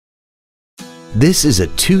This is a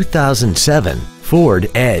 2007 Ford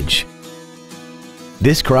Edge.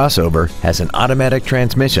 This crossover has an automatic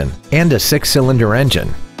transmission and a 6-cylinder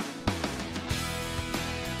engine.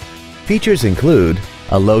 Features include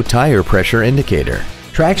a low tire pressure indicator,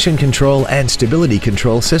 traction control and stability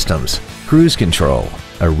control systems, cruise control,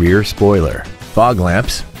 a rear spoiler, fog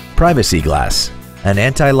lamps, privacy glass, an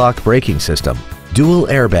anti-lock braking system, dual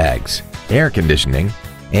airbags, air conditioning,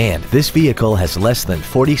 and this vehicle has less than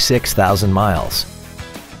 46,000 miles.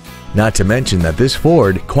 Not to mention that this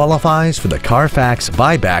Ford qualifies for the Carfax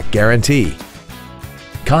buyback guarantee.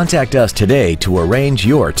 Contact us today to arrange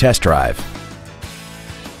your test drive.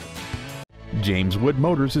 James Wood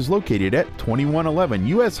Motors is located at 2111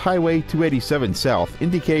 US Highway 287 South in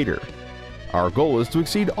Decatur. Our goal is to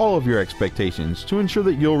exceed all of your expectations to ensure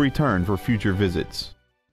that you'll return for future visits.